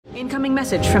Incoming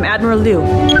message from Admiral Liu.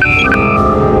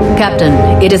 Captain,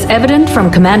 it is evident from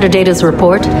Commander Data's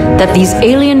report that these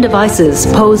alien devices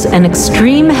pose an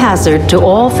extreme hazard to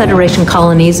all Federation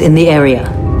colonies in the area.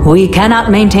 We cannot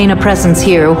maintain a presence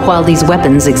here while these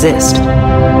weapons exist.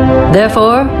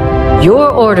 Therefore,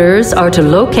 your orders are to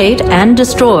locate and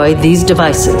destroy these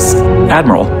devices.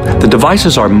 Admiral, the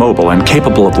devices are mobile and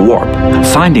capable of warp.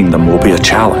 Finding them will be a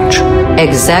challenge.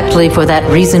 Exactly for that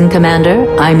reason, Commander,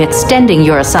 I'm extending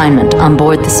your assignment on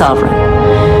board the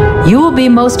Sovereign. You will be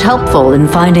most helpful in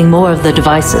finding more of the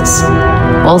devices.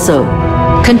 Also,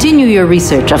 continue your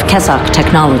research of Kessok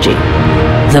technology.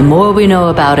 The more we know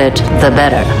about it, the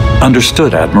better.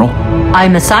 Understood, Admiral.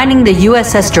 I'm assigning the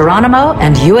USS Geronimo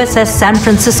and USS San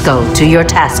Francisco to your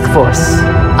task force.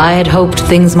 I had hoped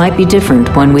things might be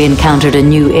different when we encountered a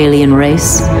new alien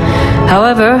race.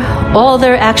 However, all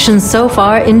their actions so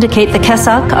far indicate the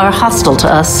Kessok are hostile to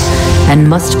us and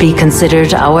must be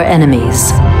considered our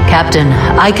enemies. Captain,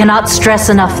 I cannot stress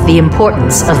enough the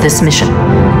importance of this mission.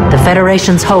 The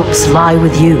Federation's hopes lie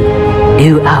with you.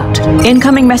 You out.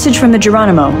 Incoming message from the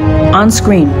Geronimo. On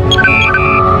screen.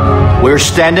 We're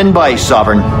standing by,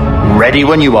 Sovereign. Ready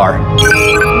when you are.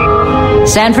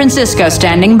 San Francisco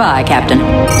standing by, Captain.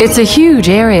 It's a huge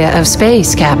area of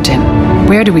space, Captain.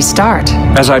 Where do we start?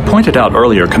 As I pointed out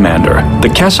earlier, Commander, the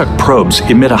Kessok probes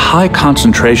emit a high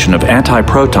concentration of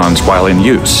antiprotons while in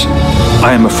use.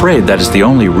 I am afraid that is the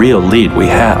only real lead we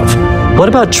have. What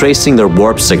about tracing their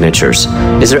warp signatures?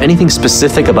 Is there anything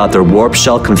specific about their warp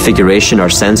shell configuration our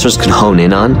sensors could hone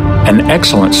in on? An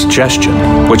excellent suggestion,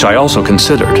 which I also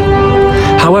considered.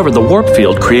 However, the warp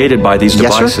field created by these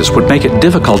devices would make it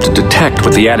difficult to detect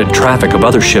with the added traffic of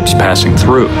other ships passing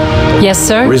through. Yes,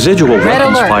 sir. Residual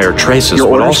weapons fire traces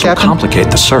would also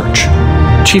complicate the search.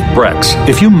 Chief Brex,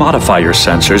 if you modify your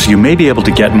sensors, you may be able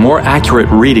to get more accurate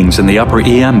readings in the upper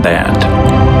EM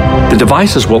band. The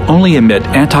devices will only emit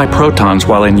antiprotons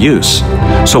while in use,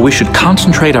 so we should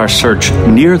concentrate our search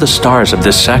near the stars of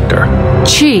this sector.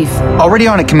 Chief. Already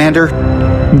on it, Commander.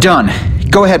 Done.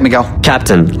 Go ahead, Miguel.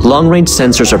 Captain, long-range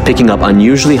sensors are picking up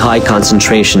unusually high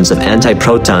concentrations of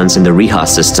antiprotons in the Reha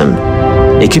system.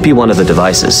 It could be one of the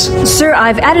devices. Sir,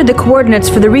 I've added the coordinates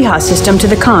for the Reha system to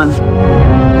the con.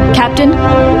 Captain?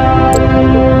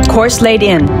 Course laid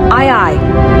in. Aye,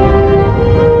 aye.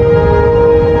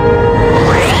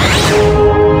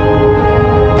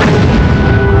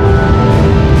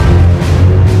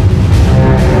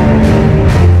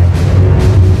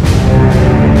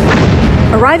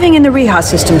 Arriving in the Reha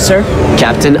system, sir.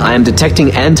 Captain, I am detecting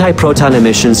antiproton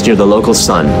emissions near the local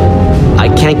sun. I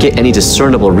can't get any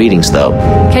discernible readings, though.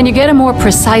 Can you get a more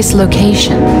precise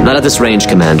location? Not at this range,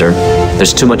 Commander.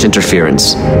 There's too much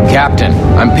interference. Captain,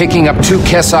 I'm picking up 2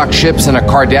 Kessok ships and a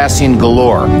Cardassian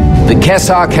Galore. The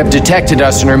Kessok have detected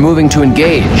us and are moving to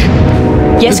engage.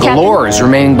 Yes, the Galore is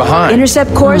remaining behind.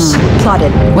 Intercept course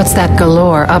plotted. What's that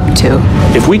Galore up to?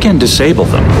 If we can disable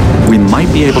them, we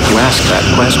might be able to ask that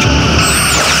question.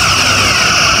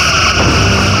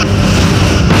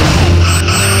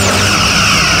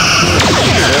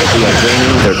 We are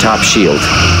draining their top shield.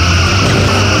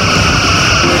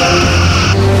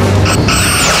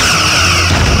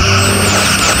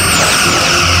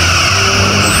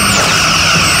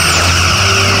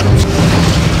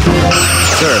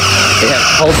 Sir, they have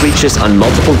hull breaches on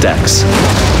multiple decks.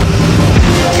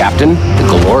 Captain, the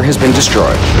Galore has been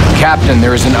destroyed. Captain,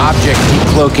 there is an object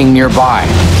decloaking nearby.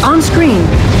 On screen.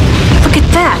 Look at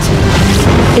that.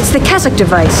 It's the Kessok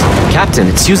device. Captain,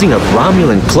 it's using a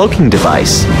Romulan cloaking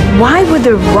device. Why would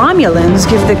the Romulans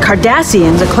give the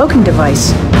Cardassians a cloaking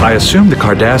device? I assume the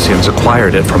Cardassians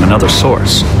acquired it from another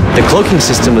source. The cloaking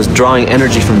system was drawing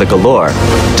energy from the Galore.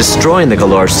 Destroying the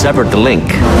Galore severed the link.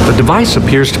 The device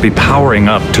appears to be powering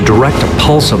up to direct a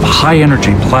pulse of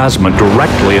high-energy plasma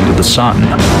directly into the sun.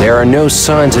 There are no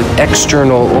signs of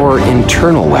external or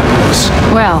internal weapons.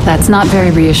 Well, that's not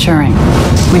very reassuring.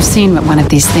 We've seen what one of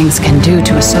these things can do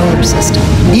to a solar system.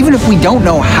 Even if we don't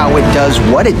know how it does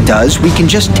what it does, we can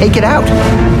just take it out.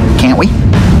 Can't we?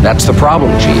 That's the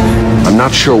problem, Chief. I'm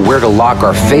not sure where to lock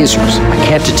our phasers. I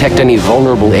can't detect any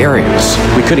vulnerable areas.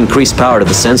 We could increase power to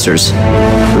the sensors.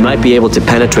 We might be able to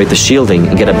penetrate the shielding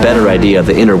and get a better idea of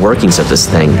the inner workings of this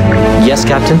thing. Yes,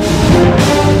 Captain?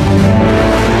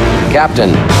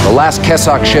 Captain, the last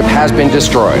Kessok ship has been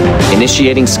destroyed.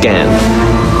 Initiating scan.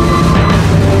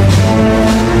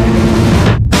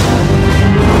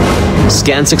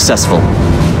 Scan successful.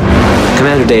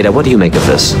 Commander Data, what do you make of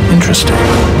this? Interesting.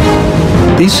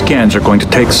 These scans are going to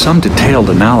take some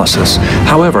detailed analysis.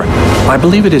 However, I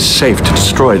believe it is safe to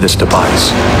destroy this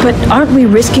device. But aren't we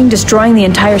risking destroying the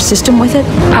entire system with it?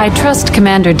 I trust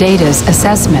Commander Data's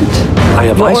assessment. I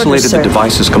have isolated the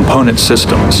device's component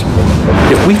systems.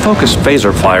 If we focus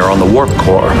phaser fire on the warp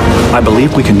core, I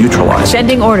believe we can neutralize it.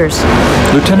 Sending orders.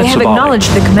 Lieutenant They have Savali,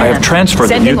 acknowledged the command. I have transferred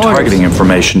Sending the new targeting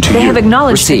information to you. They have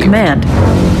acknowledged Received. the command.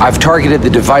 I've targeted the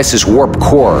device's warp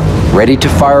core. Ready to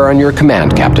fire on your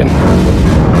command, Captain.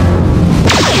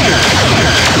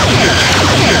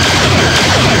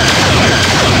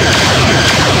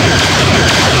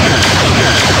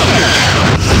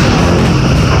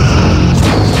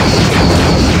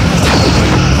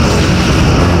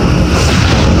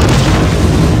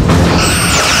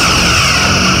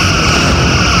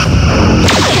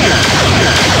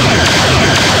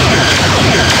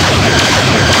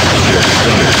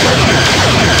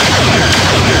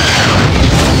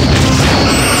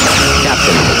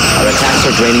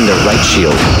 Draining their right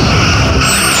shield.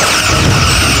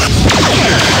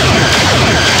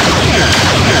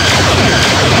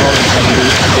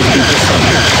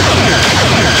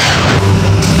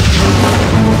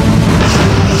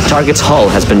 Target's hull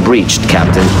has been breached,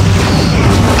 Captain.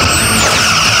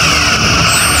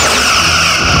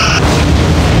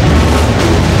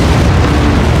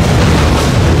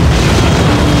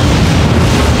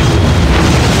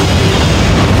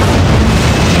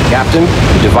 Captain,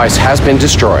 the device has been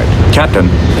destroyed. Captain,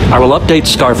 I will update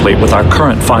Starfleet with our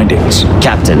current findings.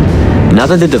 Captain, now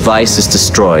that the device is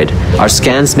destroyed, our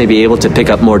scans may be able to pick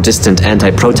up more distant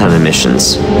anti-proton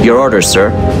emissions. Your orders,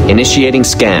 sir. Initiating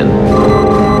scan.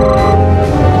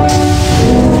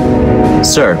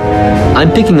 Sir,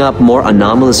 I'm picking up more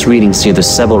anomalous readings near the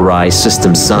Sebelrai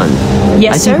system sun.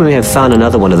 Yes, I sir? think we may have found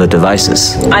another one of the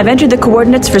devices. I've entered the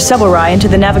coordinates for Sebelrai into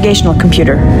the navigational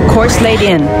computer. Course laid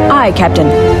in. Aye, Captain.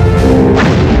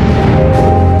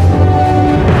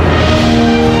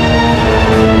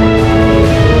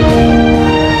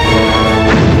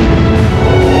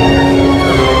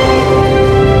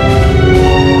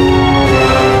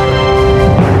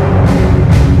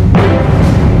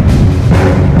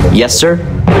 Yes, sir.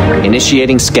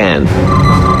 Initiating scan.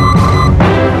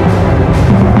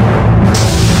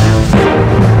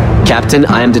 Captain,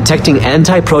 I am detecting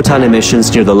anti-proton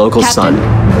emissions near the local Captain?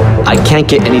 sun. I can't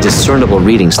get any discernible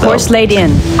readings, though. Course laid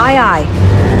in. Aye,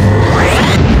 aye.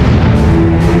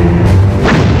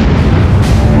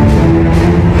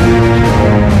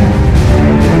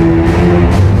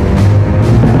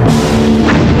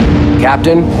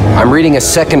 Captain, I'm reading a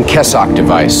second Kessok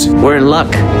device. We're in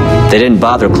luck. They didn't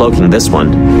bother cloaking this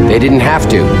one. They didn't have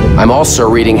to. I'm also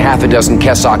reading half a dozen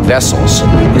Kessok vessels.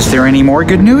 Is there any more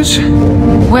good news?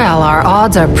 Well, our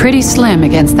odds are pretty slim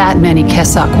against that many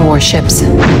Kessok warships.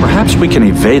 Perhaps we can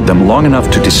evade them long enough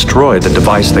to destroy the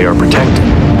device they are protecting.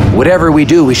 Whatever we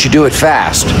do, we should do it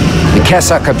fast. The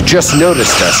Kessok have just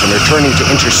noticed us and are turning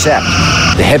to intercept.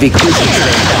 The heavy cruisers staying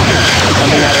back. They're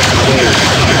coming at us in waves.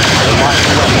 They're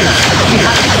launching weapons. We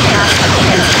have to get past the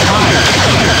defensive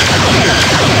line.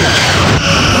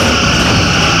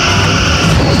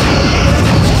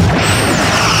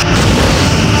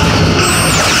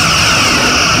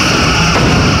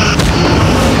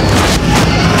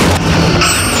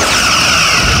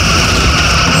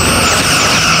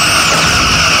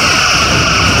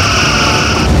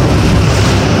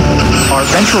 Our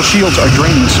ventral shields are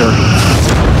draining, sir.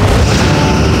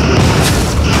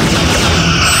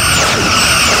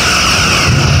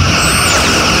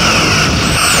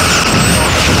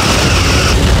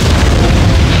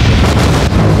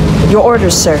 Your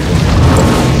orders, sir.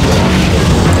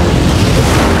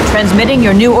 Transmitting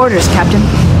your new orders, Captain.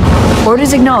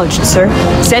 Orders acknowledged, sir.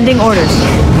 Sending orders.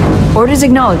 Orders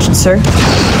acknowledged, sir.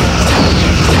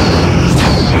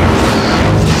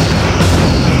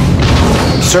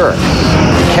 Sir,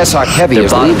 the Kessok Heavy Their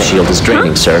is bottom leaving. shield is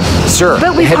draining, sir. Sir,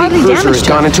 But the we've heavy hardly cruiser damaged has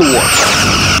gone it. into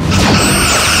warp.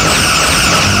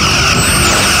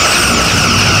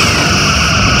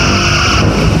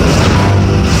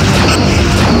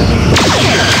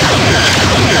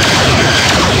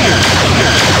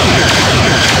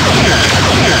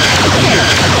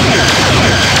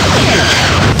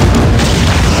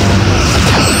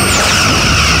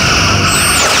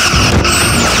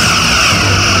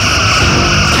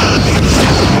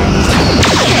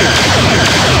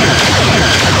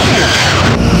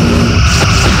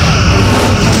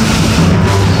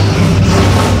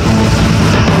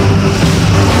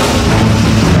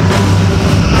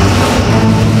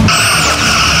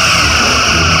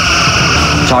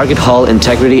 Target hull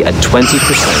integrity at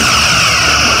 20%.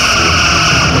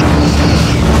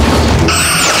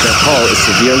 hull is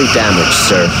severely damaged,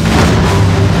 sir.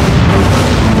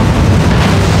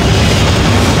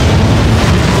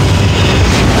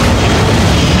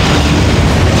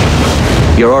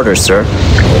 Your orders, sir.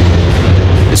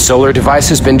 The solar device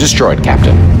has been destroyed,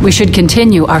 Captain. We should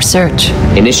continue our search.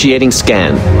 Initiating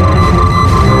scan.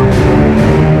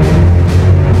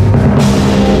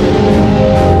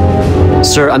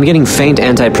 Sir, I'm getting faint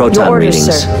anti-proton Your orders,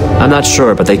 readings. sir. I'm not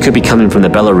sure, but they could be coming from the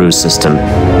Belarus system.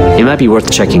 It might be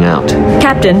worth checking out.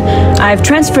 Captain, I've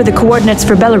transferred the coordinates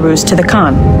for Belarus to the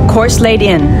Khan. Course laid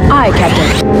in. Aye,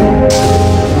 Captain.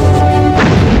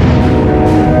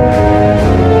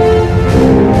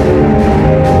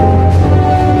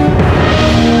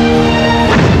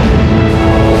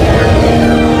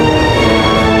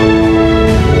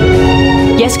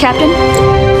 Yes, Captain?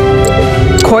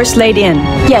 Course laid in.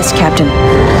 Yes, Captain.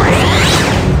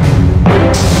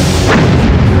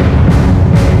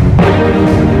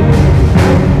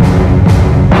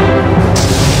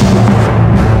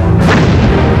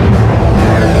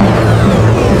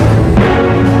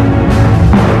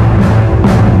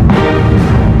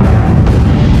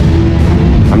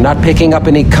 I'm not picking up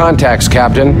any contacts,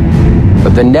 Captain.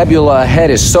 But the nebula ahead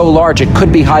is so large it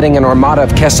could be hiding an armada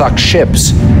of Kessok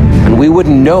ships. And we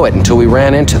wouldn't know it until we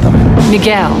ran into them.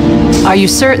 Miguel, are you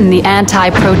certain the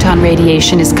anti-proton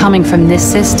radiation is coming from this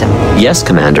system? Yes,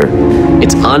 Commander.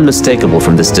 It's unmistakable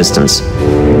from this distance.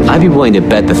 I'd be willing to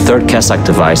bet the third Kessok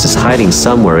device is hiding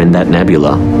somewhere in that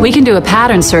nebula. We can do a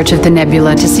pattern search of the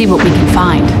nebula to see what we can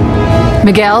find.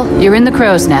 Miguel, you're in the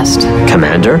crow's nest.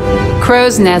 Commander?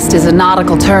 Crow's nest is a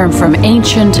nautical term from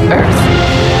ancient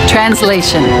Earth.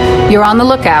 Translation, you're on the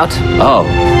lookout. Oh.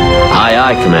 Aye,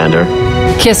 aye, Commander.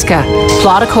 Kiska,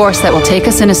 plot a course that will take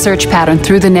us in a search pattern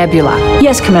through the nebula.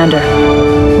 Yes, Commander.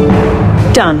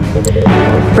 Done.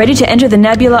 Ready to enter the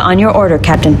nebula on your order,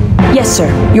 Captain. Yes, sir.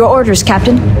 Your orders,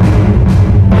 Captain.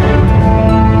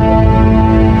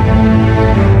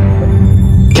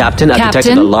 Captain, I've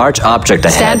detected a large object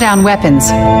ahead. Stand down weapons.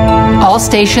 All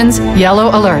stations, yellow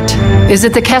alert. Is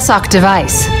it the Kessok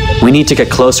device? We need to get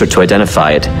closer to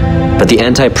identify it, but the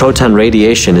anti-proton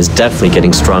radiation is definitely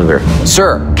getting stronger.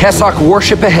 Sir, Kessok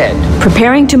warship ahead.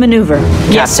 Preparing to maneuver.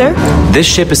 Yes, sir? This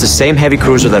ship is the same heavy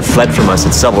cruiser that fled from us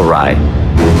at Sevelrai.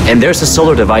 And there's a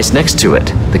solar device next to it.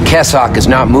 The Kessok is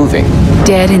not moving.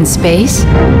 Dead in space?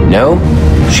 No,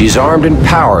 she's armed and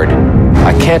powered.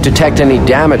 I can't detect any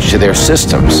damage to their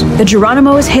systems. The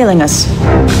Geronimo is hailing us.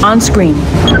 On screen.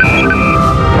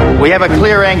 We have a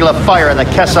clear angle of fire on the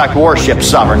Kessok warship,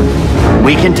 Sovereign.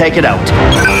 We can take it out.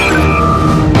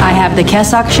 I have the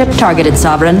Kessok ship targeted,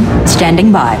 Sovereign.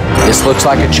 Standing by. This looks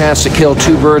like a chance to kill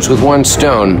two birds with one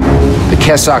stone. The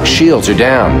Kessok shields are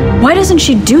down. Why doesn't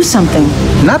she do something?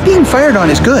 Not being fired on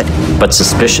is good. But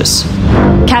suspicious.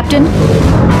 Captain?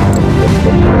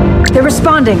 They're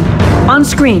responding. On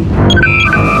screen.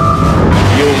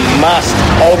 You must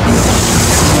open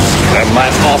my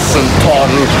awesome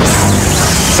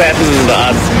send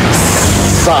us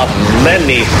so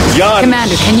many yards.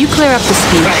 Commander, can you clear up the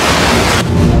speed?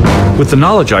 With the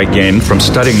knowledge I gained from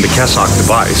studying the Kessok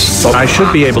device, I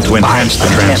should be able to enhance the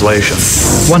translation.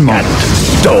 One moment.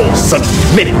 Don't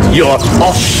submit your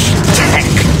off-tech,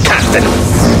 Captain.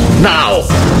 Now,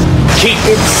 keep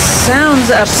it sounds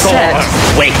upset.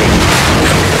 Waiting.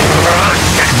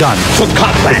 Done.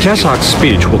 The Kessok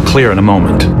speech will clear in a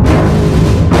moment.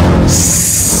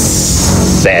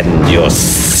 Send your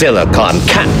silicon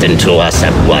captain to us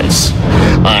at once.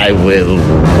 I will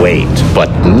wait,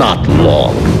 but not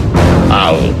long.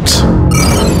 Out.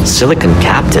 Silicon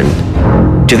captain?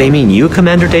 Do they mean you,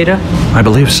 Commander Data? I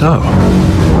believe so.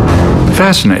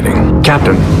 Fascinating.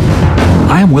 Captain,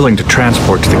 I am willing to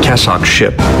transport to the Kessok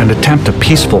ship and attempt a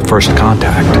peaceful first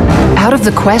contact. Out of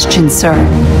the question, sir.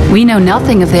 We know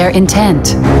nothing of their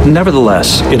intent.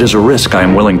 Nevertheless, it is a risk I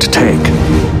am willing to take.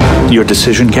 Your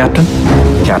decision, Captain?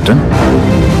 Captain?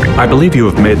 I believe you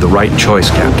have made the right choice,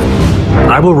 Captain.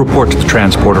 I will report to the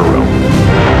transporter room.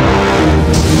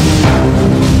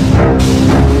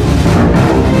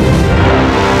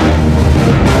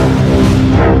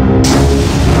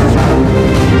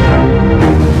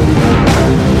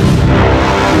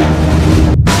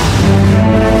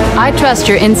 I trust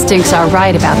your instincts are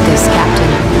right about this,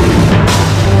 Captain.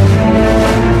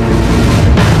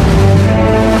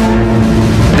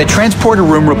 The transporter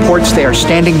room reports they are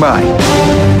standing by.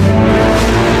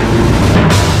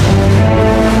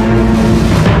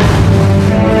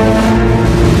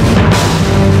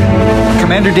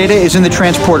 Commander Data is in the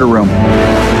transporter room.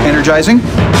 Energizing.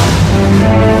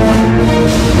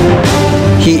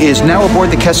 He is now aboard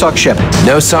the Kessok ship.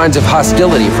 No signs of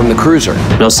hostility from the cruiser.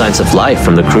 No signs of life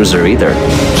from the cruiser either.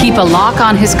 Keep a lock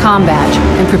on his comm badge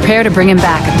and prepare to bring him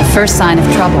back at the first sign of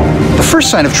trouble. The first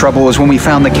sign of trouble was when we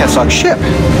found the Kessok ship.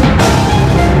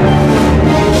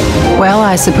 Well,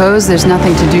 I suppose there's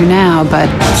nothing to do now but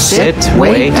Sit,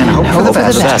 wait, and hope for the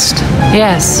best.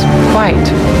 Yes, quite.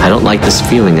 I don't like this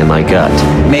feeling in my gut.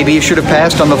 Maybe you should have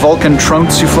passed on the Vulcan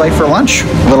Tronc souffle for lunch.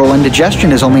 A little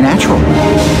indigestion is only natural.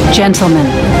 Gentlemen,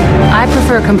 I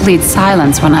prefer complete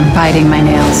silence when I'm biting my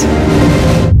nails.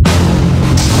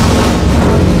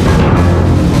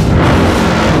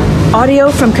 Audio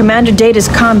from Commander Data's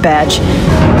comm badge.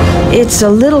 It's a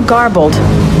little garbled.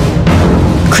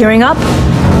 Clearing up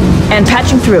and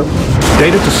patching through.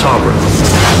 Data to Sovereign.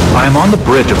 I am on the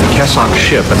bridge of the Kessok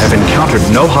ship and have encountered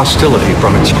no hostility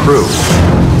from its crew.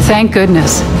 Thank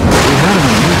goodness. We had an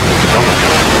unusual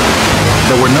development.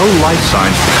 There were no life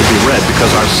signs that could be read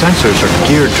because our sensors are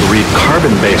geared to read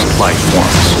carbon-based life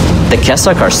forms. The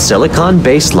Kessok are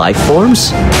silicon-based life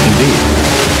forms? Indeed.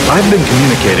 I've been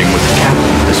communicating with the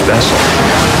captain of this vessel.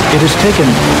 It has taken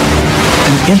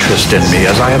an interest in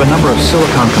me as I have a number of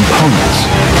silicon components.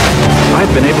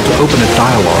 I've been able to open a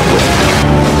dialogue with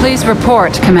him. Please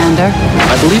report, Commander.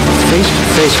 I believe a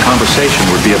face-to-face conversation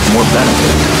would be of more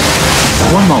benefit.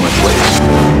 One moment, please.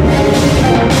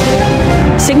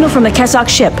 Signal from the Kessok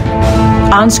ship.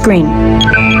 On screen.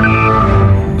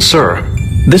 Sir,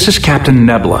 this is Captain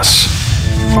Nebulous.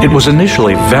 It was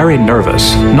initially very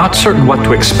nervous, not certain what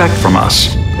to expect from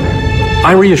us.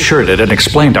 I reassured it and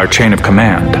explained our chain of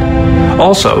command.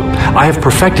 Also, I have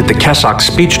perfected the Kessok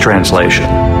speech translation.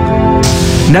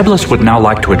 Nebulous would now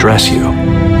like to address you.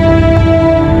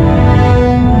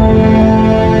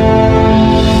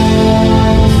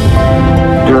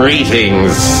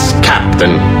 Greetings,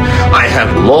 Captain. I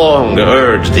have long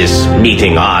urged this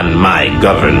meeting on my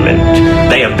government.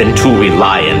 They have been too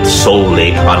reliant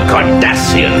solely on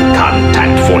Cardassian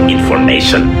contact for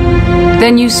information.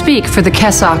 Then you speak for the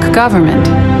Kessok government.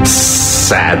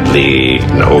 Sadly,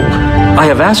 no. I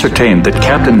have ascertained that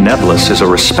Captain Nebulous is a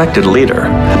respected leader,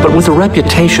 but with a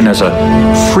reputation as a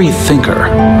free thinker.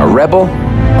 A rebel?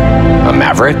 A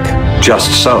maverick?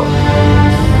 Just so.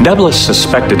 Nebulous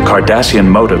suspected Cardassian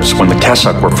motives when the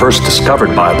Kessok were first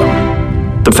discovered by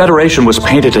them. The Federation was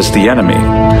painted as the enemy,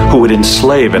 who would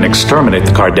enslave and exterminate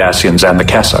the Cardassians and the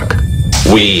Kessok.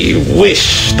 We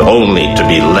wished only to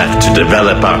be left to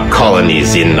develop our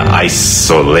colonies in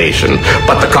isolation,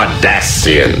 but the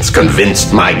Cardassians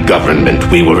convinced my government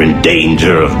we were in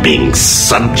danger of being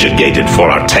subjugated for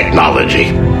our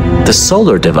technology. The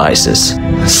solar devices.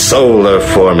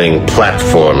 Solar-forming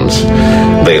platforms.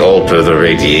 They alter the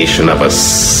radiation of a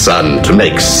sun to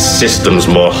make systems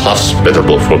more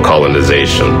hospitable for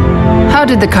colonization. How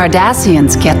did the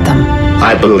Cardassians get them?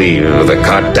 I believe the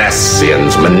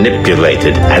Cardassians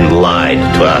manipulated and lied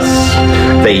to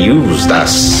us. They used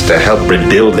us to help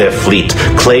rebuild their fleet,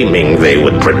 claiming they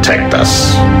would protect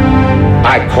us.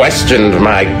 I questioned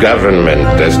my government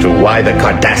as to why the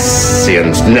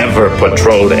Cardassians never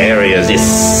patrolled areas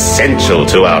essential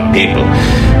to our people.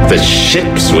 The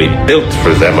ships we built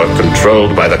for them are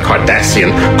controlled by the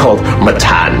Cardassian called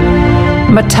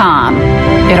Matan. Matan.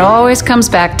 It always comes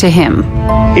back to him.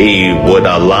 He would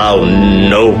allow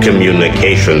no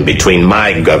communication between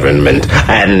my government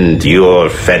and your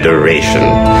Federation.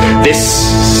 This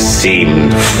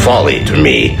seemed folly to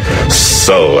me,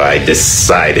 so I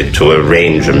decided to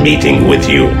arrange a meeting with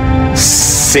you.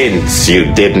 Since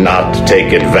you did not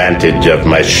take advantage of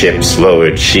my ship's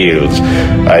lowered shields,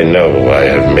 I know I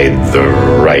have made the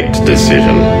right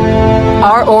decision.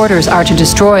 Our orders are to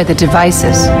destroy the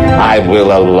devices. I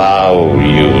will allow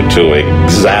you to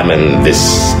examine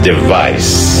this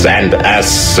device and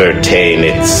ascertain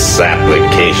its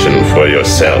application for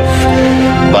yourself,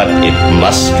 but it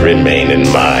must remain in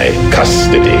my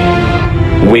custody.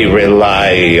 We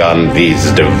rely on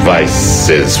these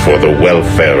devices for the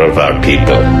welfare of our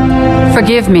people.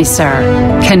 Forgive me,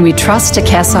 sir. Can we trust a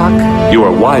Kessok? You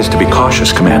are wise to be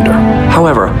cautious, Commander.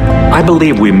 However, I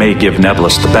believe we may give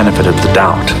Nebulous the benefit of the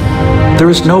doubt. There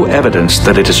is no evidence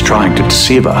that it is trying to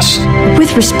deceive us.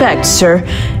 With respect, sir,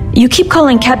 you keep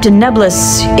calling Captain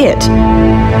Nebulous it.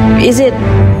 Is it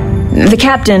the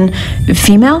captain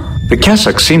female? The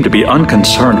Kessok seem to be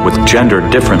unconcerned with gender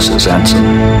differences, Ensign.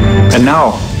 And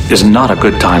now is not a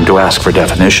good time to ask for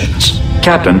definitions.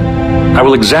 Captain, I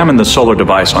will examine the solar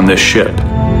device on this ship.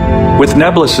 With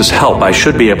Nebulous's help, I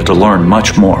should be able to learn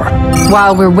much more.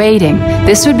 While we're waiting,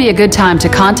 this would be a good time to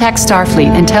contact Starfleet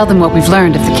and tell them what we've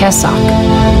learned of the Kessok.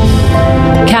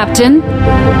 Captain,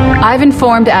 I've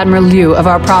informed Admiral Liu of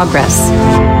our progress.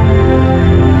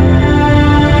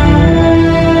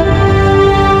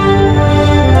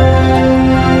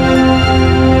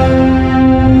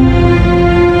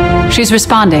 She's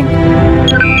responding.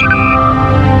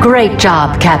 Great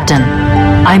job, Captain.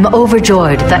 I'm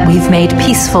overjoyed that we've made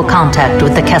peaceful contact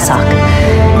with the Kessok.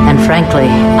 And frankly,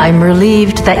 I'm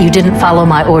relieved that you didn't follow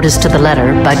my orders to the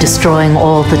letter by destroying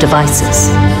all the devices.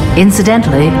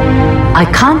 Incidentally,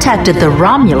 I contacted the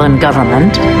Romulan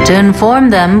government to inform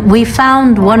them we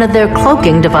found one of their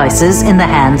cloaking devices in the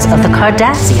hands of the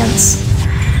Cardassians.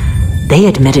 They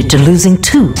admitted to losing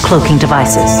 2 cloaking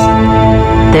devices.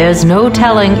 There's no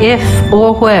telling if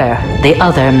or where the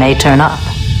other may turn up.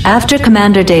 After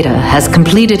Commander Data has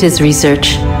completed his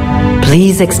research,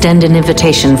 please extend an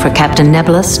invitation for Captain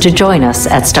Nebulous to join us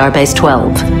at Starbase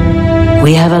 12.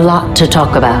 We have a lot to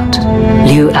talk about.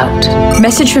 Liu out.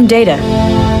 Message from Data.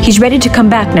 He's ready to come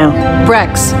back now.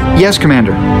 Brex. Yes,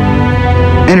 Commander.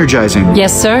 Energizing.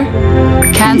 Yes, sir.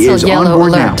 Cancel yellow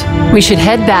alert. Now. We should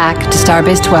head back to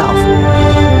Starbase 12.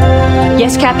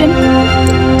 Yes, Captain?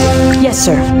 Yes,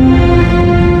 sir.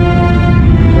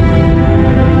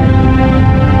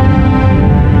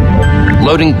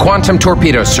 Loading quantum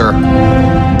torpedoes, sir.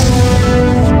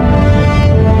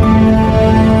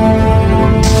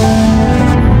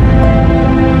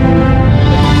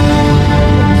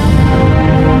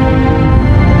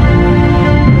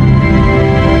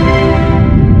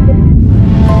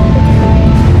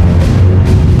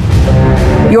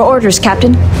 Your orders,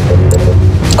 Captain.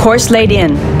 Course laid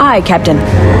in. Aye, Captain.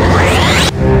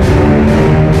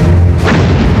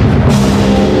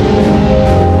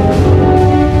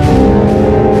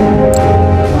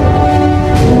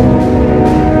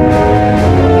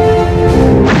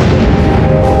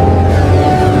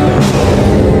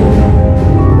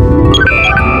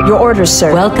 Your orders,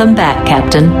 sir. Welcome back,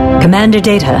 Captain. Commander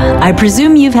Data, I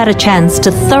presume you've had a chance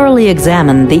to thoroughly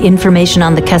examine the information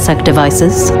on the Kessok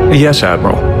devices? Yes,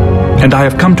 Admiral. And I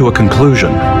have come to a conclusion.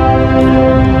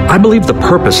 I believe the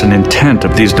purpose and intent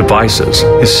of these devices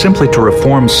is simply to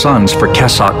reform suns for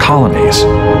Kessok colonies.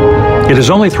 It is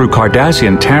only through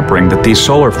Cardassian tampering that these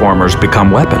solar formers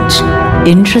become weapons.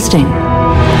 Interesting.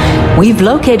 We've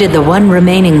located the one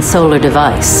remaining solar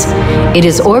device. It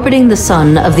is orbiting the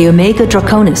sun of the Omega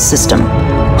Draconis system,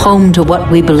 home to what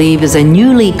we believe is a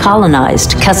newly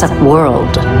colonized Kessok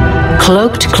world.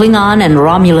 Cloaked Klingon and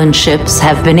Romulan ships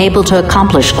have been able to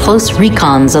accomplish close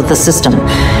recons of the system,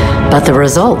 but the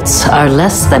results are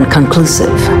less than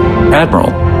conclusive.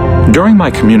 Admiral, during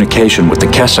my communication with the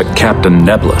Kessok Captain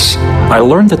Nebulous, I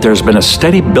learned that there's been a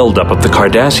steady buildup of the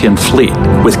Cardassian fleet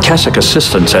with Kessok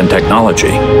assistance and technology.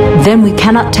 Then we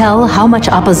cannot tell how much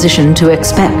opposition to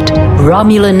expect.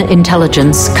 Romulan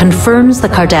intelligence confirms the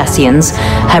Cardassians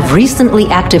have recently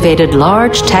activated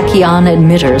large tachyon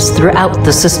emitters throughout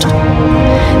the system.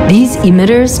 These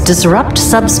emitters disrupt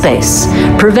subspace,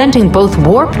 preventing both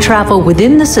warp travel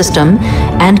within the system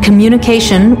and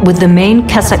communication with the main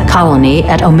Kessok colony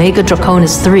at Omega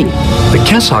Draconis 3. The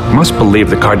Kessok must believe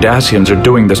the Cardassians are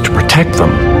doing this to protect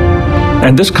them.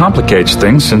 And this complicates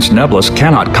things since Nebulous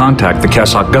cannot contact the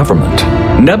Kessok government.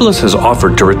 Nebulous has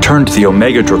offered to return to the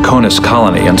Omega Draconis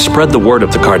colony and spread the word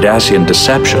of the Cardassian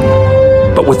deception.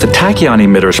 But with the tachyon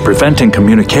emitters preventing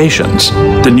communications,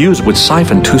 the news would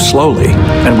siphon too slowly,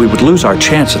 and we would lose our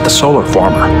chance at the solar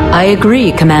former. I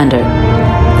agree, Commander.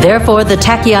 Therefore, the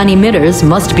tachyon emitters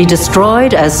must be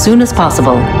destroyed as soon as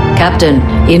possible. Captain,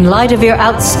 in light of your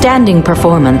outstanding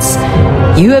performance,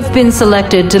 you have been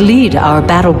selected to lead our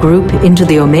battle group into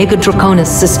the Omega Draconis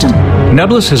system.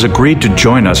 Nebulous has agreed to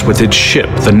join us with its ship,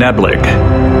 the Neblig.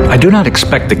 I do not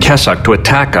expect the Kessok to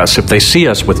attack us if they see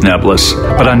us with Nebulous,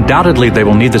 but undoubtedly they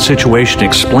will need the situation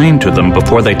explained to them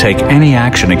before they take any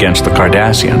action against the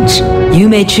Cardassians. You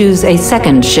may choose a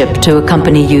second ship to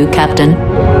accompany you, Captain.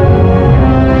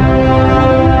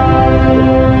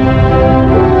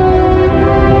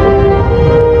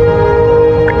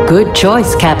 Good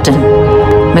choice, Captain.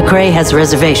 McCrae has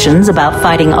reservations about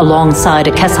fighting alongside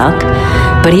a Kessok,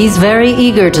 but he's very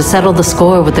eager to settle the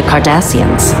score with the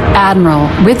Cardassians. Admiral,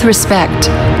 with respect,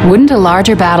 wouldn't a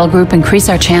larger battle group increase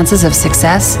our chances of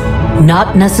success?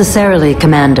 Not necessarily,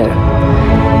 Commander.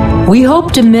 We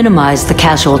hope to minimize the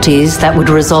casualties that would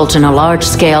result in a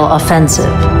large-scale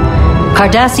offensive.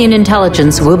 Cardassian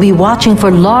intelligence will be watching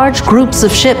for large groups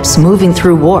of ships moving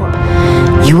through warp.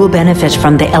 You will benefit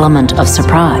from the element of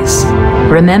surprise.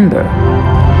 Remember,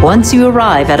 once you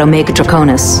arrive at Omega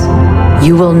Draconis,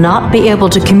 you will not be able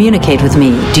to communicate with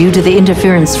me due to the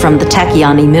interference from the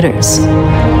tachyon emitters.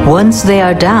 Once they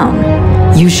are down,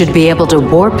 you should be able to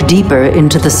warp deeper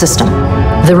into the system.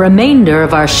 The remainder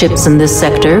of our ships in this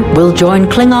sector will join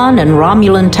Klingon and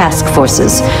Romulan task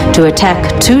forces to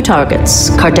attack 2 targets,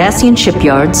 Cardassian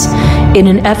shipyards, in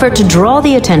an effort to draw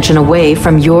the attention away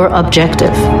from your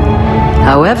objective.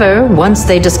 However, once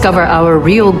they discover our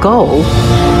real goal,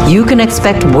 you can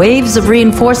expect waves of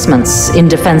reinforcements in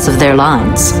defense of their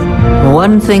lines.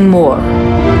 One thing more.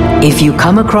 If you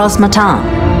come across Matan,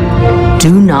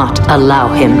 do not allow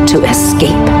him to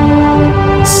escape.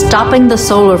 Stopping the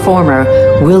solar former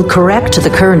will correct the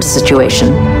current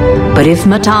situation, but if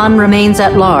Matan remains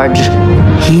at large,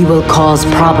 he will cause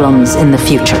problems in the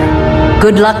future.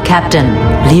 Good luck, Captain.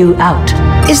 Liu out.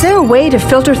 Is there a way to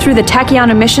filter through the tachyon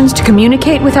emissions to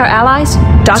communicate with our allies?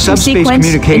 Docking Subspace sequence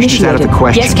communication initiated. is out of the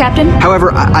question. Yes, Captain?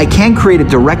 However, I can create a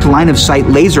direct line-of-sight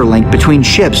laser link between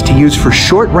ships to use for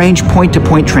short-range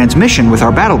point-to-point transmission with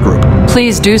our battle group.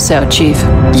 Please do so, Chief.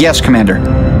 Yes, Commander.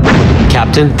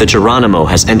 Captain, the Geronimo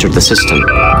has entered the system.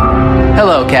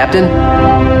 Hello, Captain.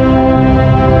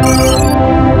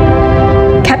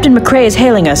 Captain McCrae is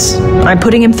hailing us. I'm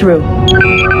putting him through.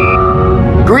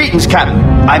 Greetings, Captain.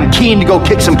 I'm keen to go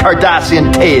kick some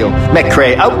Cardassian tail.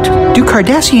 McCrae out. Do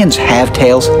Cardassians have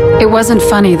tails? It wasn't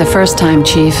funny the first time,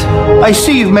 Chief. I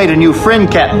see you've made a new friend,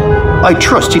 Captain. I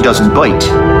trust he doesn't bite.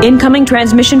 Incoming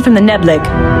transmission from the Neblig.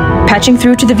 Patching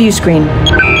through to the view screen.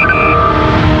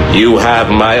 You have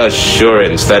my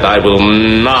assurance that I will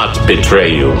not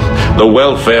betray you. The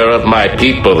welfare of my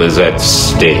people is at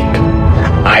stake.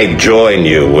 I join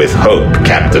you with hope,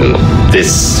 Captain.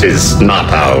 This is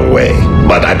not our way,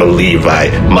 but I believe I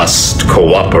must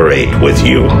cooperate with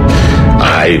you.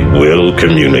 I will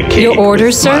communicate Your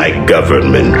orders, with sir? my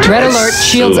government. Red as alert,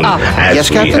 shields soon up. As Yes,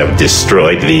 we Captain? have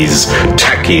destroyed these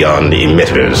tachyon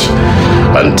emitters.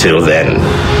 Until then,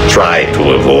 try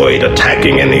to avoid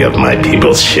attacking any of my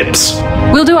people's ships.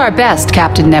 We'll do our best,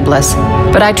 Captain Nebulous,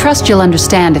 but I trust you'll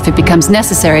understand if it becomes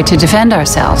necessary to defend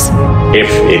ourselves. If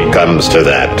it comes to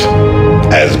that,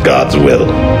 as God's will.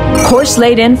 Course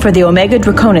laid in for the Omega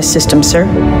Draconis system, sir.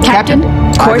 Captain?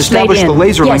 I've Course laid established in. the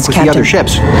laser Yes, link with Captain. the other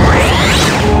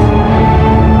ships.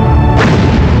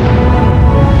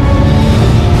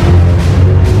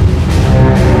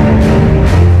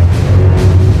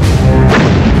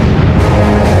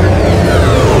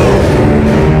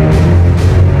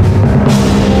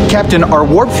 Captain, our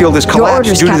warp field has collapsed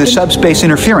orders, due to the Captain. subspace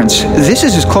interference. This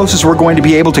is as close as we're going to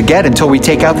be able to get until we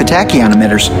take out the tachyon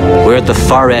emitters. We're at the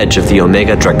far edge of the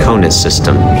Omega Draconis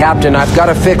system. Captain, I've got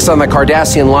a fix on the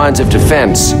Cardassian lines of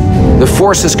defense. The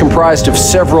force is comprised of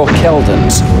several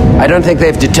Keldons. I don't think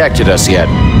they've detected us yet.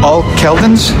 All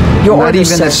Keldons? Your Not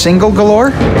orders, even sir. a single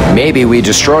Galore? Maybe we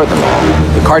destroyed them all.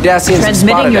 The Cardassians have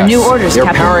Transmitting spotted your us. new orders, They're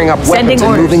Captain. powering up weapons Sending and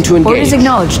orders. moving to engage. Orders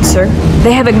acknowledged, sir.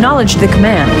 They have acknowledged the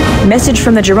command. Message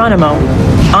from the Geronimo.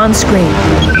 On screen.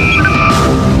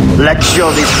 Let's show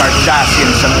these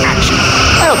Cardassians some action.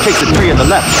 I'll take the three on the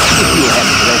left if you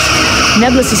handle the rest.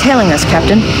 Nebulous is hailing us,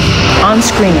 Captain. On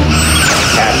screening.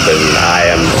 Captain, I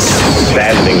am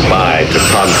standing by to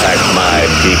contact my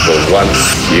people once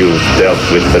you've dealt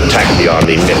with the tachyon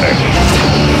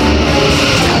emitter.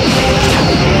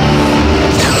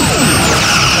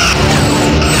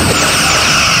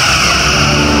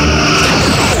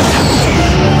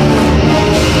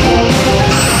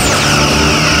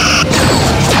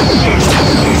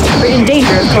 We're in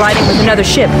danger of colliding with another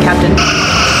ship, Captain.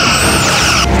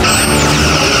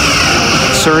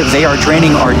 Sir, they are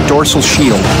draining our dorsal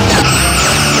shield.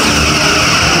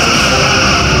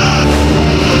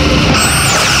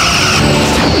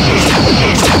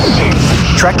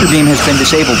 Tractor beam has been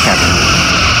disabled, Captain.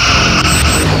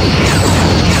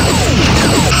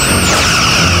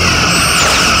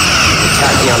 The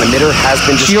tachyon emitter has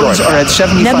been destroyed. Shields are at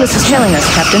 75%. Nebulous is hailing us,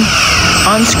 Captain.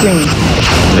 On screen.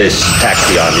 This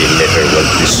tachyon emitter was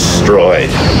destroyed,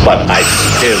 but I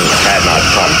still cannot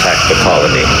contact the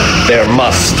colony. There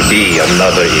must be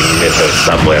another emitter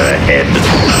somewhere ahead.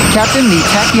 Captain, the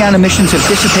tachyon emissions have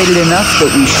dissipated enough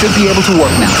that we should be able to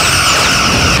work now.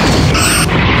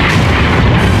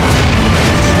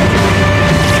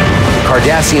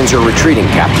 Cardassians are retreating,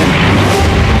 Captain.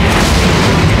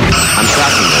 I'm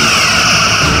tracking them.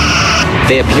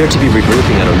 They appear to be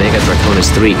regrouping at Omega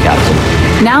Draconis 3,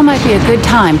 Captain. Now might be a good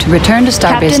time to return to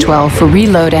Starbase Captain? 12 for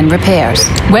reload and repairs.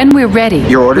 When we're ready,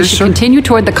 Your orders, we should sir? continue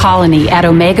toward the colony at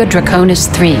Omega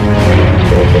Draconis 3.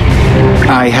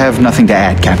 I have nothing to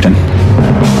add, Captain.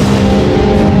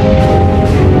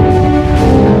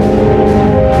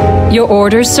 Your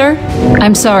orders, sir?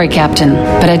 I'm sorry, Captain,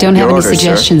 but I don't have Your any orders, sir.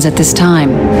 suggestions at this time.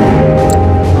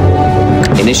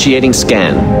 Initiating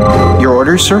scan. Your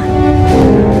orders, sir?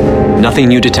 Nothing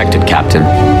new detected, Captain.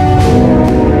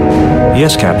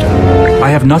 Yes, Captain. I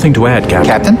have nothing to add,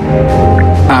 Captain. Captain?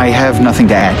 I have nothing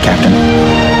to add, Captain.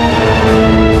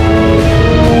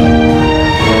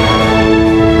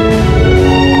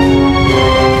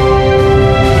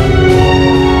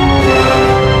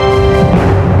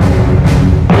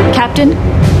 Captain?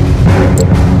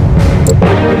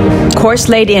 Course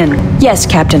laid in. Yes,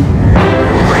 Captain.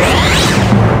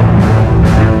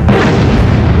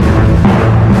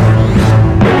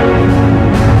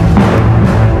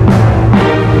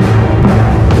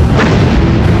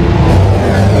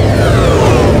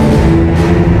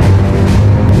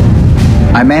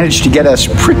 I managed to get us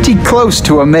pretty close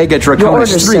to Omega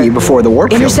Draconis 3 before the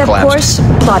warp field Intercept collapsed.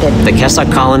 course plotted. The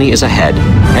Kessok colony is ahead.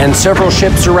 And several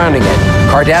ships surrounding it.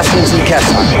 Cardassians and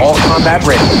Kessok, all combat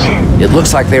ready. It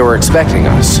looks like they were expecting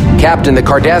us. Captain, the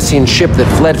Cardassian ship that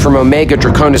fled from Omega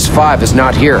Draconis 5 is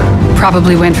not here.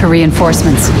 Probably went for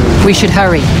reinforcements. We should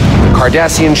hurry.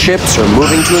 Cardassian ships are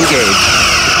moving to engage.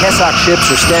 The Kessok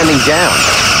ships are standing down.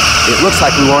 It looks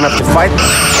like we won't have to fight them.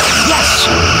 Yes!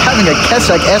 Having a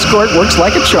Kessok escort works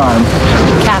like a charm.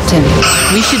 Captain,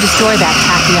 we should destroy that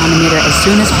tachyonometer as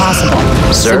soon as possible.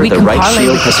 Sir, so we the can right parlay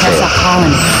shield with has the Kessok failed.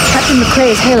 colony. Captain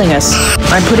McCrae is hailing us.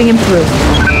 I'm putting him through.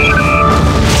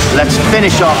 Let's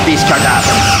finish off these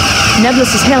Cardassians. Nebulous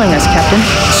is hailing us, Captain.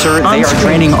 Sir, On they are screen.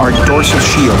 draining our dorsal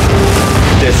shield.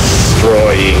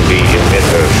 Destroying the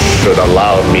emitter should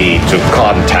allow me to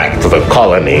contact the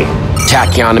colony.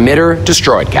 Tachyon emitter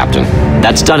destroyed, Captain.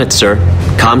 That's done it, sir.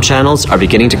 Comm channels are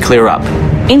beginning to clear up.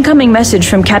 Incoming message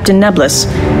from Captain Nebulous.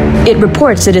 It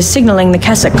reports it is signaling the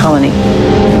Kessok colony.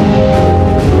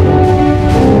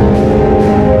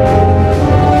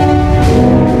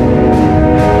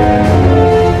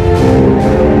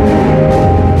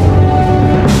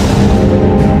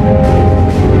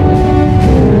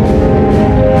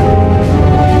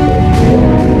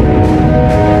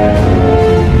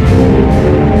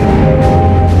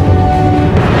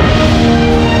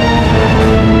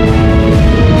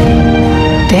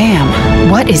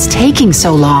 What is taking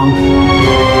so long?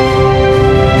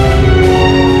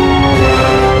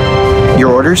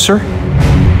 Your orders, sir?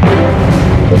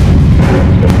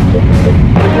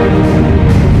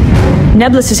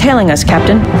 Nebulous is hailing us,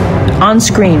 Captain. On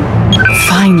screen.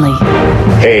 Finally.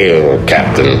 Hail,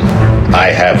 Captain. I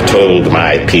have told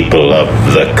my people of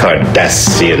the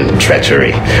Cardassian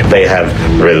treachery. They have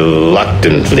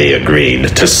reluctantly agreed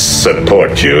to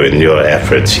support you in your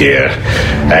efforts here,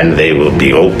 and they will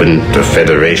be open to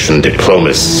Federation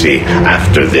diplomacy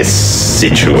after this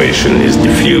situation is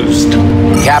diffused.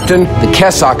 Captain, the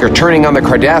Kessok are turning on the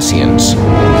Cardassians.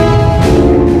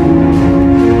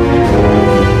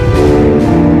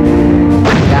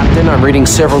 I'm reading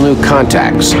several new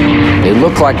contacts. They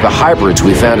look like the hybrids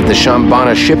we found at the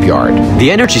Shambhala shipyard. The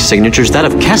energy signature is that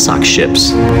of Kessok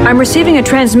ships. I'm receiving a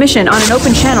transmission on an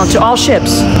open channel to all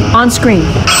ships. On screen.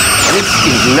 This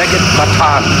is Legate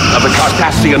Matan of the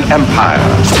Cardassian Empire.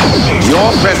 Your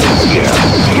presence here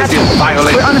is in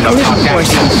violation of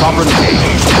Cardassian sovereignty.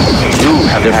 You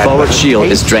have Their forward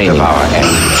shield is draining. Of our end,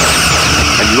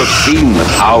 and you have seen the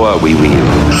power we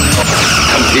wield.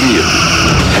 Continue,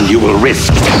 and you will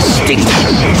risk extinction.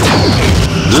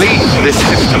 Leave this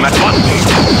system at once,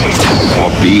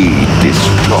 or be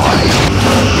destroyed.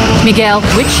 Miguel,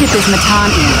 which ship is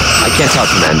Matan in? I can't tell,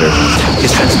 Commander.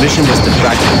 His transmission was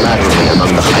diffracted laterally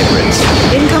among the hybrids.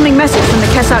 Incoming message from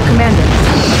the Kessok commander.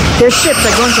 Their ships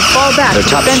are going to fall back Their to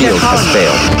top defend their shield has colony.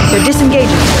 failed. They're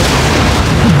disengaging.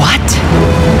 What?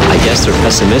 I guess they're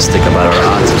pessimistic about our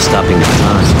odds of stopping the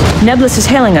time. Nebulous is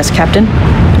hailing us, Captain.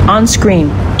 On screen.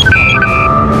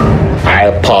 I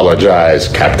apologize,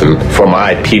 Captain, for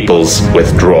my people's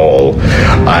withdrawal.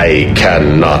 I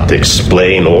cannot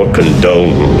explain or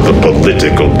condone the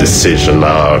political decision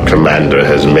our commander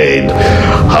has made.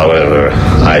 However,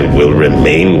 I will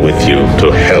remain with you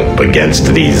to help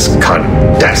against these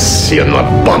Cardassian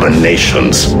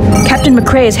abominations. Captain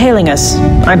McCrae is hailing us.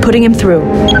 I'm putting him through.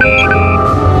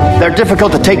 They're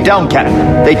difficult to take down,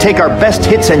 Captain. They take our best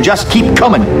hits and just keep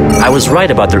coming. I was right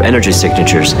about their energy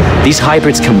signatures. These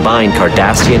hybrids combine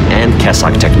Cardassian and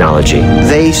Kessok technology.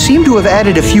 They seem to have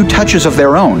added a few touches of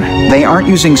their own. They aren't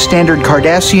using standard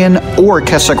Cardassian or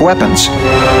Kessok weapons.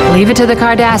 Leave it to the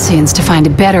Cardassians to find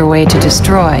a better way to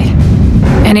destroy.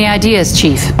 Any ideas,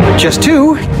 Chief? Just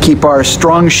two. Keep our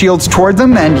strong shields toward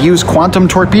them and use quantum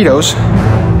torpedoes.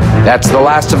 That's the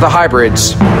last of the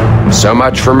hybrids. So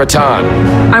much for Matan.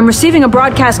 I'm receiving a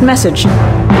broadcast message.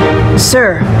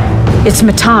 Sir, it's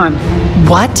Matan.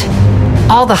 What?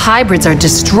 All the hybrids are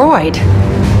destroyed.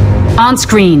 On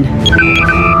screen.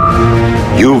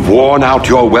 You've worn out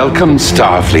your welcome,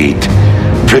 Starfleet.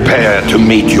 Prepare to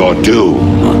meet your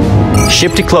doom.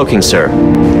 Ship decloaking, sir.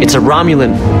 It's a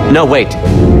Romulan... No, wait.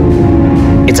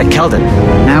 It's a Keldan.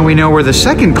 Now we know where the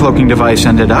second cloaking device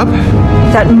ended up.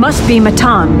 That must be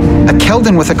Matan. A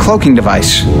Keldan with a cloaking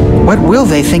device. What will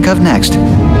they think of next?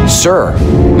 Sir,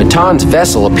 Matan's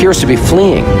vessel appears to be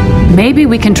fleeing. Maybe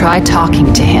we can try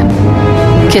talking to him.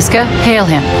 Kiska, hail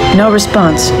him. No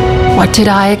response. What did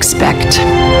I expect?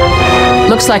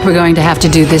 Looks like we're going to have to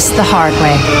do this the hard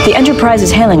way. The Enterprise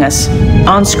is hailing us.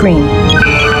 On screen.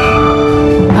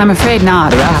 I'm afraid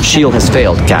not. The aft shield has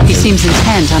failed, Captain. He seems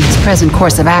intent on his present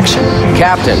course of action.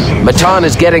 Captain, Matan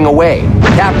is getting away.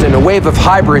 Captain, a wave of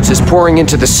hybrids is pouring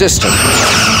into the system.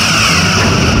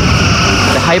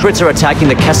 The hybrids are attacking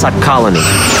the Kessok colony.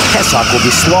 Kessok will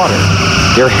be slaughtered.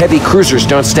 Their heavy cruisers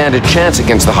don't stand a chance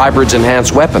against the hybrids'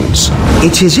 enhanced weapons.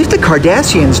 It's as if the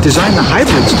Cardassians designed the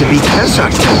hybrids to be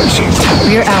Kessok killers.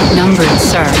 We're outnumbered,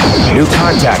 sir. New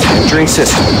contact entering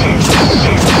system.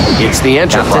 It's the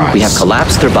Enterprise. Captain, we have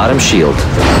collapsed their bottom shield.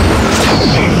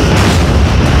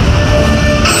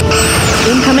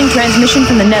 Incoming transmission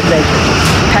from the Neblig.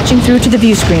 Patching through to the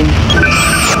view screen.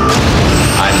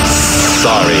 I'm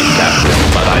sorry, Captain,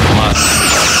 but I must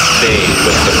stay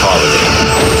with the colony.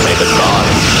 May the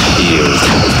gods shield.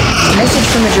 Message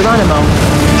from the Geronimo.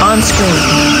 On screen.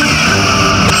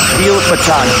 Deal with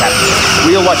Matan, Captain.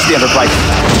 We'll watch the Enterprise.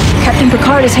 Captain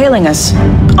Picard is hailing us.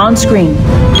 On screen.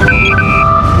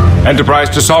 Enterprise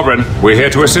to Sovereign. We're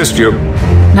here to assist you.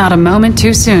 Not a moment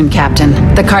too soon, Captain.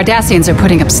 The Cardassians are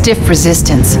putting up stiff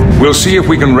resistance. We'll see if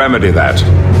we can remedy that.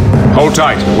 Hold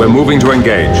tight. We're moving to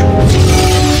engage.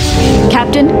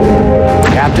 Captain?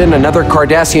 Captain, another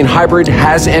Cardassian hybrid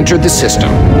has entered the system.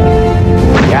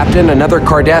 Captain, another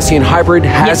Cardassian hybrid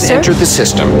has entered the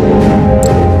system.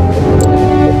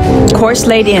 Course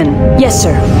laid in. Yes,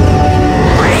 sir.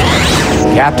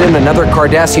 Captain, another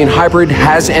Cardassian hybrid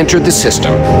has entered the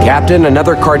system. Captain,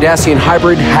 another Cardassian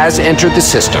hybrid has entered the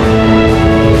system.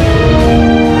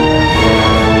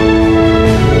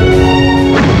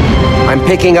 I'm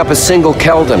picking up a single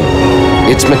Keldon.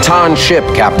 It's Matan's ship,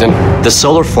 Captain. The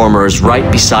solar former is right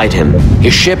beside him.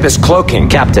 His ship is cloaking.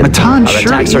 Captain, Matan our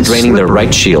attacks are draining their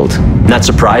right shield. Not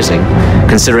surprising,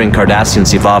 considering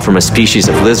Cardassians evolved from a species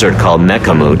of lizard called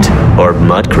Mechamute, or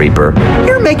mud creeper.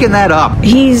 You're making that up.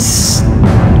 He's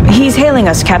hailing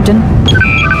us, Captain.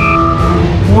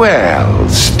 Well,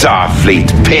 Starfleet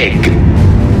pig,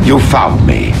 you found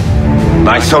me.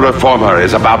 My solar former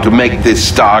is about to make this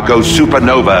star go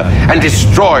supernova and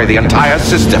destroy the entire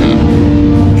system.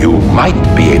 You might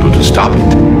be able to stop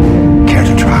it. Care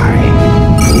to try?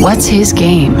 What's his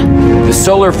game? The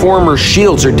solar former's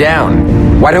shields are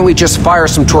down. Why don't we just fire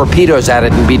some torpedoes at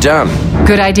it and be done?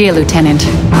 Good idea, Lieutenant.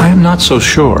 I am not so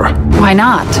sure. Why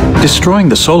not? Destroying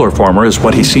the solar former is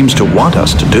what he seems to want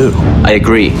us to do. I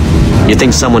agree. You'd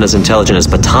think someone as intelligent as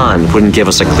Matan wouldn't give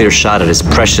us a clear shot at his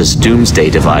precious doomsday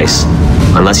device.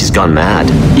 Unless he's gone mad.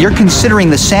 You're considering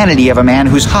the sanity of a man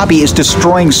whose hobby is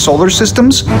destroying solar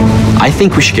systems? I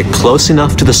think we should get close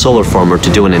enough to the solar former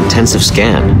to do an intensive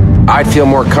scan. I'd feel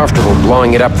more comfortable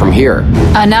blowing it up from here.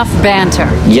 Enough banter.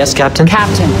 Yes, Captain?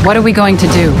 Captain, what are we going to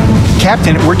do?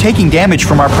 Captain, we're taking damage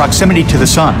from our proximity to the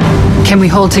sun. Can we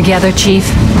hold together, Chief?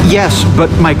 Yes, but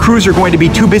my crews are going to be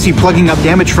too busy plugging up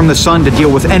damage from the sun to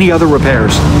deal with any other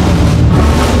repairs.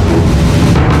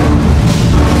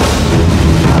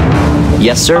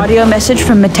 Yes, sir? Audio message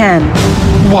from Matan.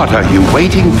 What are you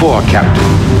waiting for, Captain?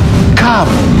 Come,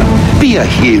 be a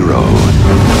hero.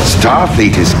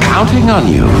 Starfleet is counting on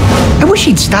you. I wish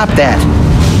he'd stop that.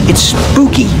 It's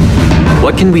spooky.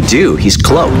 What can we do? He's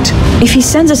cloaked. If he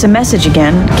sends us a message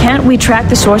again, can't we track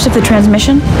the source of the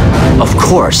transmission? Of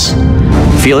course.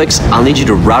 Felix, I'll need you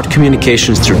to route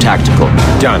communications through tactical.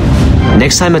 Done.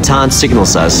 Next time Matan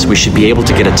signals us, we should be able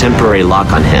to get a temporary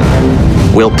lock on him.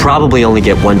 We'll probably only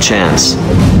get one chance.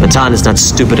 Matan is not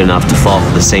stupid enough to fall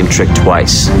for the same trick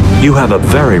twice. You have a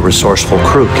very resourceful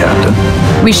crew,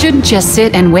 Captain. We shouldn't just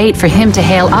sit and wait for him to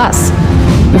hail us.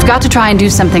 We've got to try and do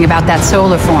something about that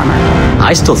solar former.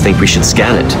 I still think we should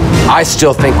scan it. I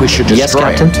still think we should destroy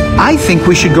Yes, Captain? it. I think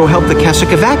we should go help the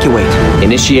Kessok evacuate.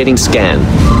 Initiating scan.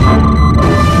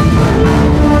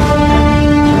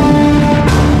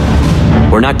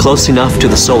 We're not close enough to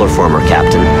the solar former,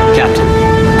 Captain. Captain,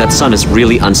 that sun is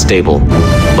really unstable.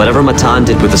 Whatever Matan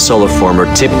did with the solar former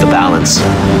tipped the balance.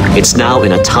 It's now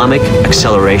in atomic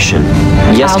acceleration.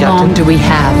 Yes, How Captain? long do we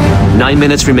have? 9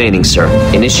 minutes remaining, sir.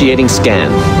 Initiating scan.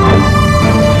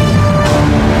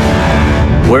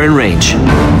 We're in range.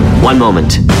 1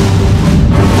 moment.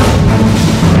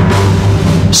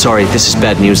 Sorry, this is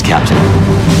bad news, Captain.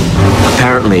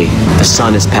 Apparently, the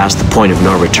sun is past the point of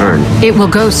no return. It will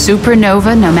go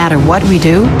supernova no matter what we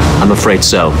do? I'm afraid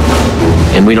so.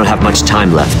 and we don't have much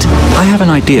time left. I have an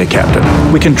idea, Captain.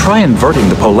 We can try inverting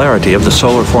the polarity of the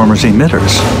solar former's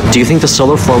emitters. Do you think the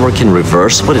solar former can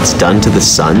reverse what it's done to the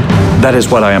sun? That is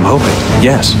what I am hoping,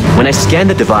 yes. When I scanned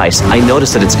the device, I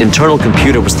noticed that its internal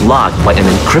computer was locked by an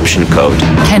encryption code.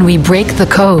 Can we break the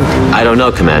code? I don't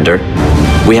know, Commander.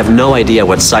 We have no idea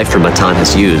what cipher Matan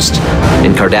has used,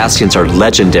 and Cardassians are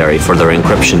legendary for their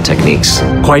encryption techniques.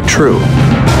 Quite true.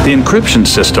 The encryption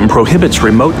system prohibits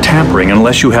remote tampering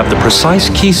unless you have the precise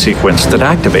key sequence that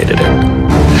activated it.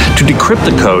 To decrypt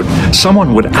the code,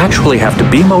 someone would actually have to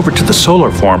beam over to the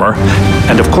solar former,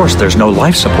 and of course there's no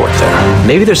life support there.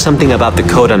 Maybe there's something about the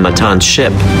code on Matan's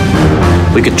ship.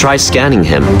 We could try scanning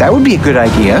him. That would be a good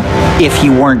idea, if he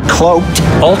weren't cloaked.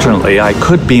 Alternately, I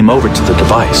could beam over to the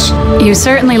device. You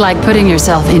certainly like putting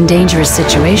yourself in dangerous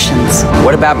situations.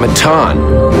 What about Matan?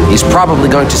 He's probably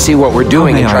going to see what we're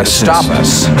doing and try to stop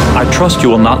us. I trust you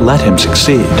will not let him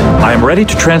succeed. I am ready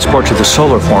to transport to the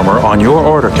solar former on your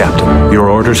order, Captain. Your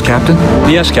orders, Captain?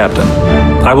 Yes, Captain.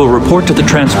 I will report to the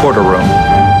transporter room.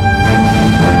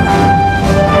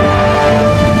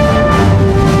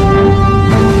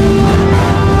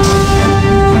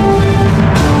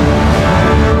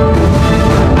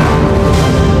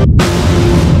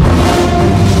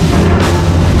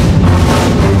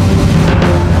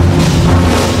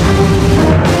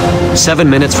 Seven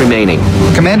minutes remaining.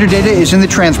 Commander Data is in the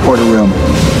transporter room.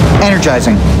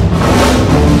 Energizing.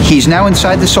 He's now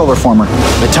inside the solar former.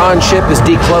 Matan's ship is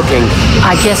decloaking.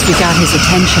 I guess we got his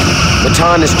attention.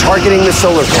 Matan is targeting the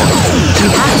solar former. We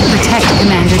have to protect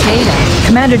Commander Data.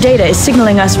 Commander Data is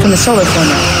signaling us from the solar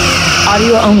former.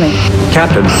 Audio only.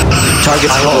 Captain,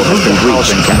 target's hull has been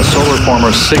reached from the solar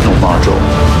former's signal module.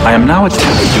 I am now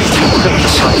attempting to decrypt the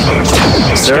cipher.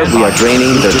 Sir, we are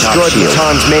draining their top destroyed shield.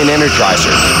 Matan's main energizer.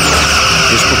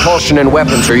 His propulsion and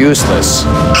weapons are useless.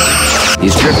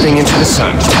 He's drifting into the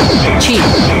sun. Chief,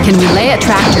 can we lay a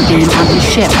tractor beam on his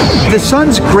ship? The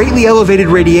sun's greatly elevated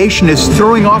radiation is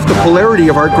throwing off the polarity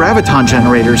of our graviton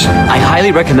generators. I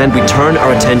highly recommend we turn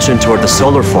our attention toward the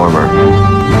solar former.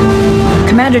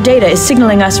 Commander Data is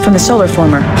signaling us from the solar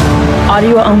former.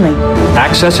 Audio only.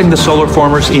 Accessing the solar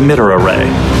former's emitter array.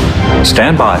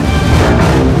 Stand by.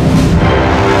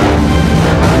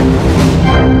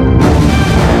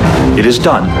 It is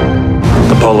done.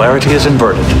 The polarity is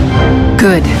inverted.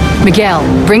 Good. Miguel,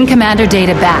 bring Commander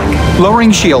Data back.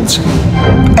 Lowering shields.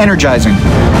 Energizing.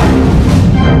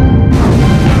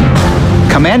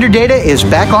 Commander Data is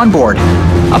back on board.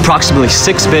 Approximately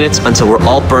 6 minutes until we're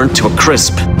all burnt to a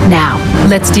crisp. Now,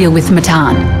 let's deal with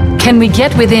Matan. Can we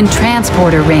get within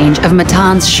transporter range of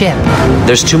Matan's ship?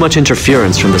 There's too much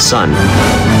interference from the sun.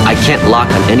 I can't lock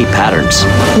on any patterns.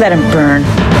 Let him burn.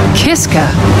 Kiska.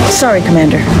 Sorry,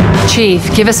 Commander. Chief,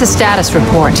 give us a status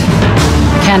report.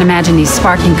 Can't imagine these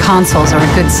sparking consoles are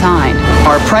a good sign.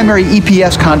 Our primary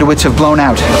EPS conduits have blown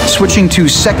out. Switching to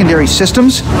secondary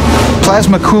systems,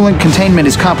 plasma coolant containment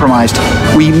is compromised.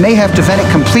 We may have to vent it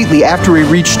completely after we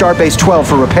reach Starbase 12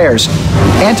 for repairs.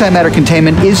 Antimatter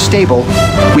containment is stable.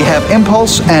 We have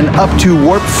impulse and up to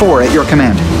warp 4 at your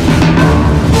command.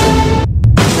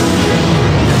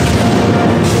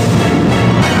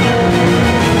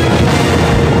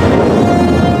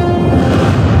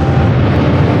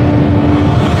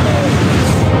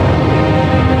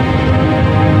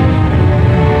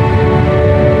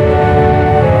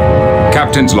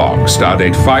 Captain's log,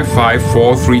 stardate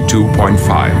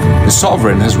 55432.5. The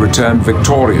Sovereign has returned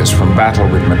victorious from battle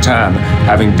with Matan,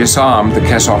 having disarmed the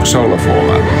Kessok solar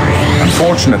former.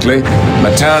 Unfortunately,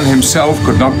 Matan himself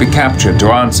could not be captured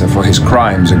to answer for his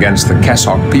crimes against the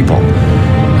Kessok people.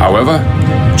 However,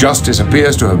 justice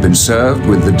appears to have been served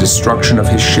with the destruction of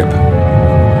his ship.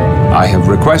 I have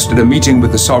requested a meeting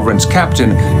with the Sovereign's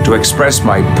captain to express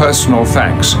my personal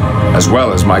thanks, as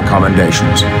well as my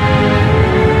commendations.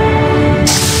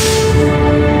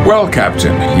 Well,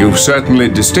 Captain, you've certainly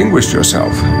distinguished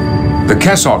yourself. The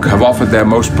Kessok have offered their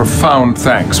most profound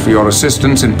thanks for your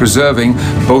assistance in preserving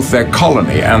both their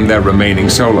colony and their remaining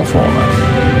solar former.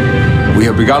 We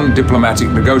have begun diplomatic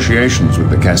negotiations with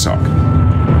the Kessok.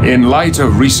 In light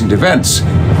of recent events,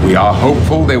 we are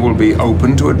hopeful they will be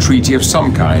open to a treaty of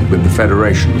some kind with the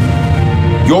Federation.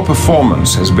 Your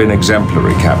performance has been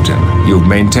exemplary, Captain. You've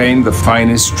maintained the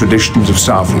finest traditions of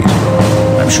Starfleet.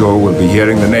 I'm sure we'll be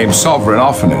hearing the name Sovereign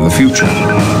often in the future.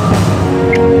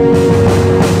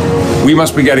 We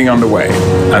must be getting underway,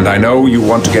 and I know you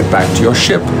want to get back to your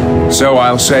ship. So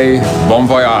I'll say bon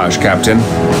voyage, Captain,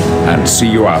 and see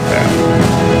you out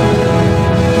there.